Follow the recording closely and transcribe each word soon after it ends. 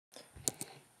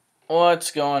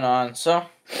What's going on? So,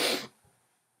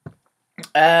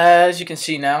 as you can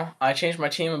see now, I changed my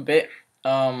team a bit.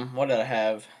 What did I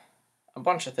have? A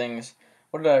bunch of things.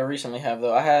 What did I recently have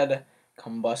though? I had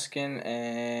Combuskin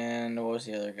and what was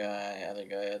the other guy? Other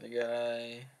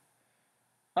guy.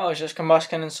 Oh, it's just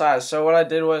Combuskin and Size. So what I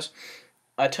did was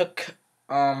I took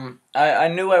I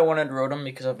knew I wanted Rotom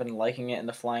because I've been liking it and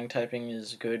the flying typing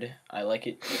is good. I like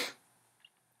it.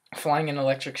 Flying and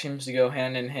electric seems to go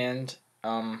hand in hand.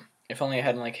 If only I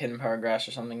hadn't like hidden power grass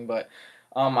or something, but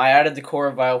I added the core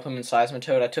of Vileplume and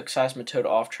Seismitoad. I took Seismitoad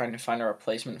off trying to find a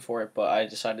replacement for it, but I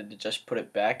decided to just put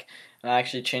it back. And I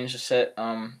actually changed the set,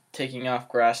 taking off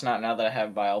Grass Knot now that I have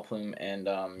Vileplume, and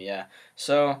yeah.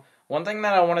 So, one thing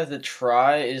that I wanted to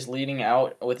try is leading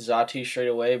out with Xatu straight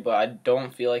away, but I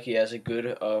don't feel like he has a good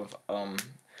of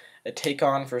a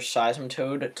take-on for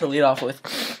Seismitoad to lead off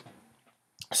with.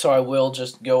 So I will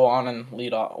just go on and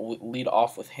lead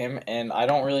off with him, and I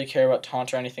don't really care about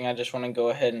taunt or anything. I just want to go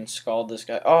ahead and scald this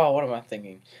guy. Oh, what am I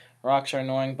thinking? Rocks are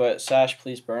annoying, but Sash,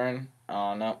 please burn.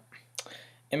 Oh, no.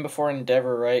 In before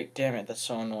Endeavor, right? Damn it, that's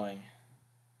so annoying.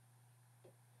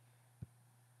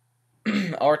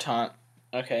 Or taunt.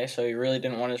 Okay, so he really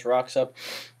didn't want his rocks up.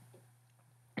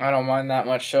 I don't mind that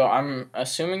much. So I'm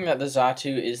assuming that the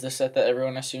Xatu is the set that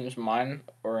everyone assumes mine,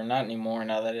 or not anymore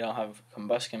now that I don't have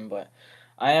Combuskin, but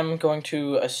I am going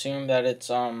to assume that it's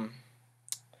the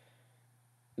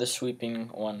sweeping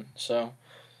one. So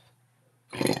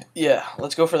yeah,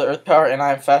 let's go for the Earth Power, and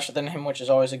I'm faster than him, which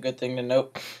is always a good thing to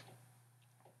note.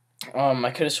 I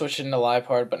could have switched into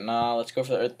Liepard, but nah, let's go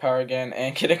for the Earth Power again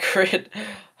and get a crit.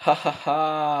 Ha ha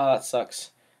ha, that sucks.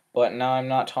 But now I'm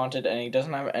not taunted, and he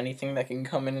doesn't have anything that can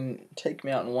come in and take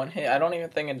me out in one hit. I don't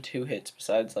even think in 2 hits,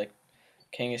 besides like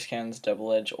Kangaskhan's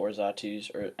Double Edge or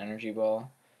Xatu's or Energy Ball.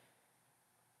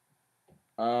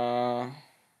 Why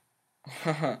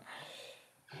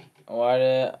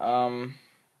did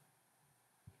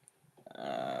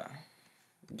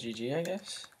GG, I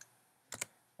guess.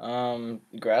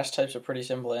 Grass type's a pretty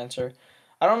simple answer.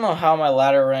 I don't know how my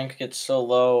ladder rank gets so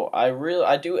low. I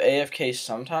do AFK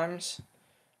sometimes,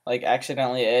 like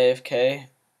accidentally AFK.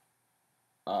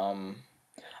 I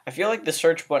feel like the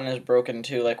search button is broken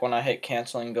too. Like when I hit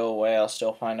cancel and go away, I'll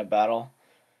still find a battle,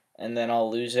 and then I'll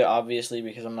lose it obviously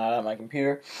because I'm not at my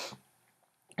computer,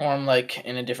 or I'm like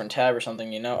in a different tab or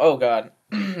something. You know? Oh God,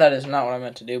 that is not what I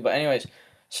meant to do. But anyways,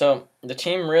 so the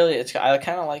team really, I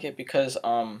kind of like it because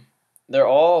they're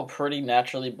all pretty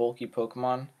naturally bulky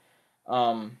Pokemon.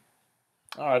 Oh,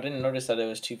 I didn't notice that it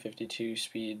was 252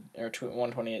 speed, or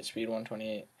 128 speed,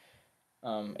 128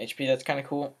 HP. That's kind of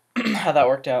cool how that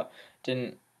worked out.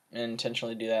 Didn't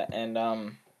intentionally do that. And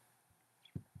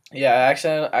yeah, I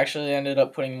actually ended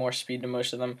up putting more speed to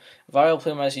most of them.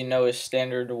 Vileplume, as you know, is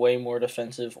standard way more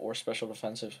defensive or special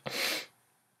defensive.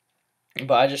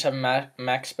 But I just have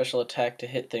max special attack to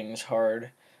hit things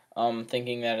hard,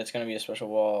 thinking that it's going to be a special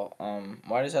wall.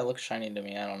 Why does that look shiny to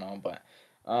me? I don't know, but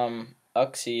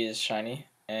Uxie is shiny,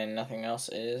 and nothing else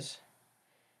is.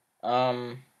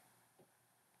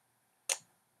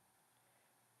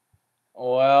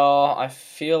 Well, I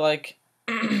feel like,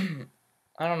 I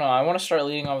don't know, I want to start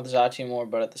leading off with Xatu more,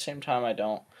 but at the same time I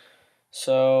don't.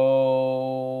 So,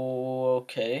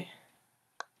 okay.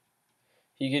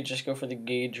 He could just go for the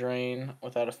Gauge Rain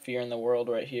without a fear in the world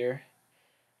right here.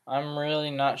 I'm really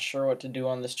not sure what to do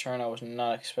on this turn. I was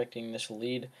not expecting this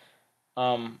lead.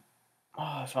 Oh,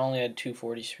 if I only had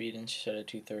 240 speed instead of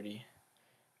 230.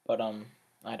 But,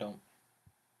 I don't.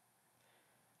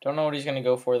 Don't know what he's going to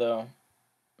go for, though.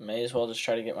 May as well just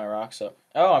try to get my rocks up.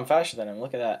 Oh, I'm faster than him.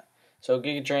 Look at that. So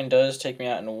Giga Drain does take me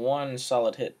out in one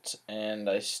solid hit, and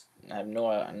I have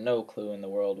no clue in the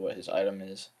world what his item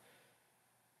is.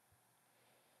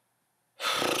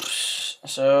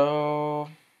 So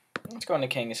let's go into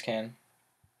Kangaskhan.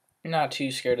 Not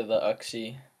too scared of the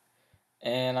Uxie,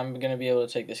 and I'm gonna be able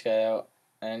to take this guy out.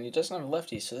 And he doesn't have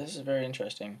lefties, so this is very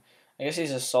interesting. I guess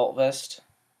he's a Salt Vest.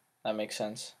 That makes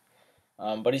sense.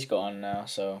 But he's gone now,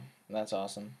 so that's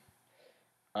awesome.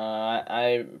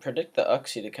 I predict the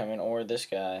Uxie to come in, or this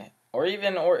guy, or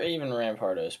even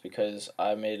Rampardos, because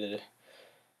I made it.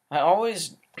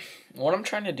 What I'm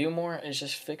trying to do more is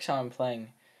just fix how I'm playing,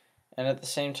 and at the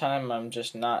same time I'm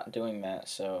just not doing that,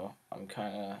 so I'm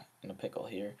kind of in a pickle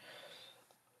here.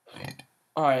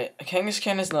 Alright,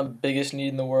 Kangaskhan is the biggest need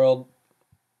in the world.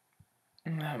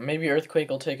 Maybe Earthquake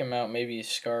will take him out, maybe he's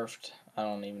Scarfed, I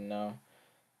don't even know.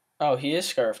 Oh, he is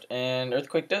Scarfed, and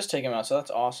Earthquake does take him out, so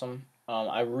that's awesome.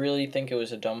 I really think it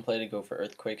was a dumb play to go for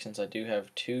Earthquake, since I do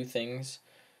have 2 things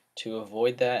to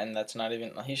avoid that, and that's not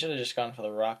even... He should have just gone for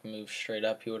the rock move straight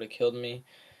up. He would have killed me,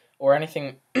 or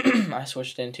anything I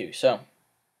switched into. So,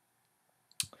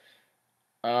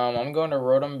 I'm going to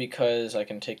Rotom because I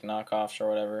can take knockoffs or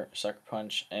whatever, Sucker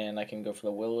Punch, and I can go for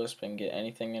the Will-O-Wisp and get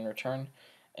anything in return.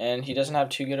 And he doesn't have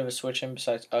too good of a switch in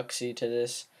besides Uxie to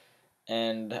this.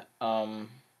 And,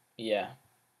 yeah.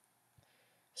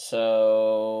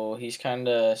 So, he's kind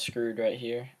of screwed right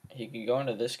here. He could go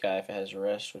into this guy if it has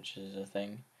Rest, which is a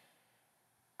thing.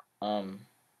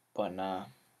 But nah.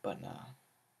 But nah.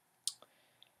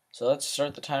 So let's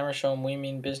start the timer, show him we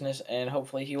mean business, and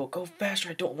hopefully he will go faster.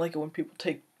 I don't like it when people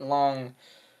take long.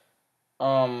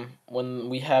 When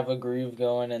we have a groove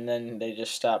going and then they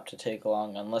just stop to take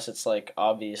long, unless it's like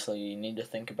obviously you need to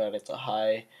think about it's a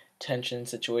high tension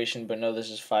situation, but no, this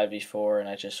is 5v4 and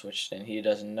I just switched in. He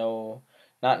doesn't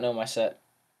not know my set.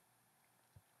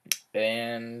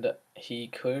 And he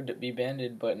could be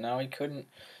banded, but now he couldn't.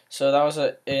 So that was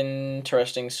an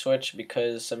interesting switch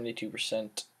because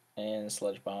 72% and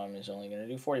Sludge Bomb is only going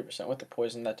to do 40%. With the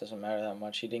poison, that doesn't matter that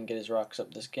much. He didn't get his rocks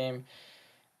up this game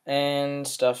and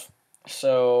stuff.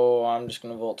 So I'm just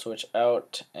going to Volt Switch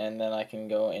out, and then I can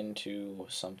go into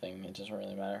something. It doesn't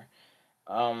really matter.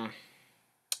 I'm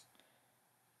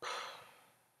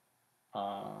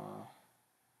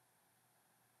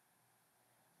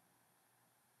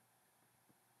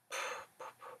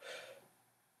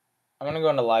going to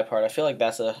go into Liepard. I feel like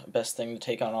that's the best thing to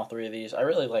take on all three of these. I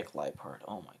really like Liepard.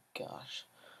 Oh my gosh.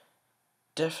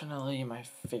 Definitely my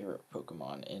favorite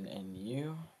Pokemon in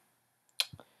NU.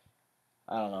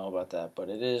 I don't know about that, but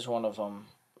it is one of them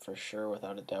for sure,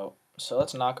 without a doubt. So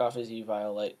let's knock off his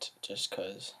Eviolite just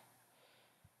because.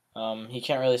 He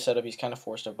can't really set up. He's kind of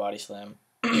forced to Body Slam.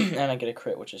 And I get a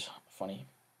crit, which is funny.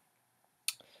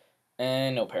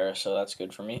 And no para, so that's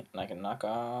good for me. And I can knock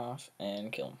off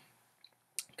and kill him.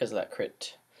 Because of that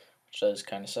crit, which does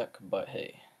kind of suck, but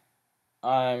hey.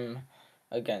 I'm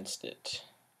against it.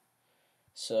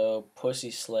 So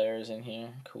Pussy Slayer's in here.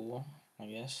 Cool, I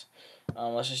guess.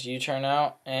 Let's just U-turn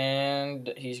out,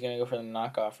 and he's going to go for the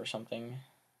knockoff or something.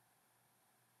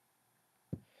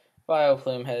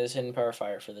 Vileplume has Hidden Power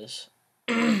Fire for this.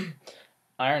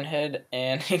 Iron Head,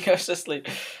 and he goes to sleep.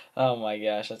 Oh my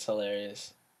gosh, that's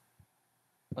hilarious.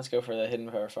 Let's go for the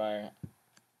Hidden Power Fire.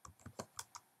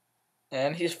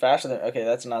 And he's faster than... Okay,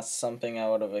 that's not something I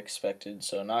would have expected,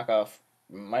 so knockoff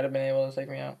might have been able to take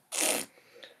me out.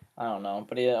 I don't know,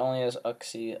 but he only has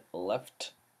Uxie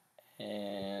left,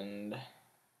 and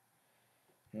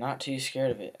not too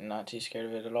scared of it. Not too scared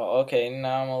of it at all. Okay,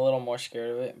 now I'm a little more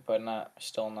scared of it, but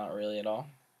still not really at all.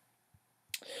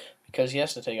 Because he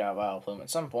has to take out Vileplume at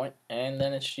some point, and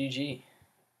then it's GG.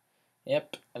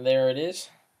 Yep, there it is.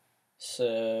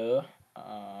 So,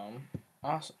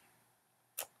 awesome.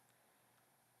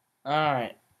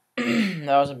 Alright, that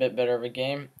was a bit better of a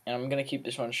game, and I'm going to keep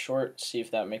this one short, see if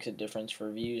that makes a difference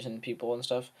for views and people and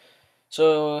stuff.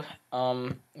 So,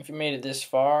 if you made it this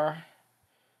far,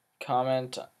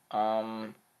 comment,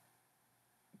 pill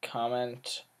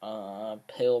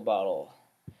bottle.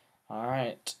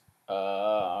 Alright,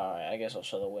 I guess I'll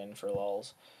show the win for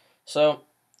lols. So,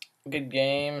 good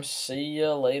game, see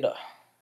ya later.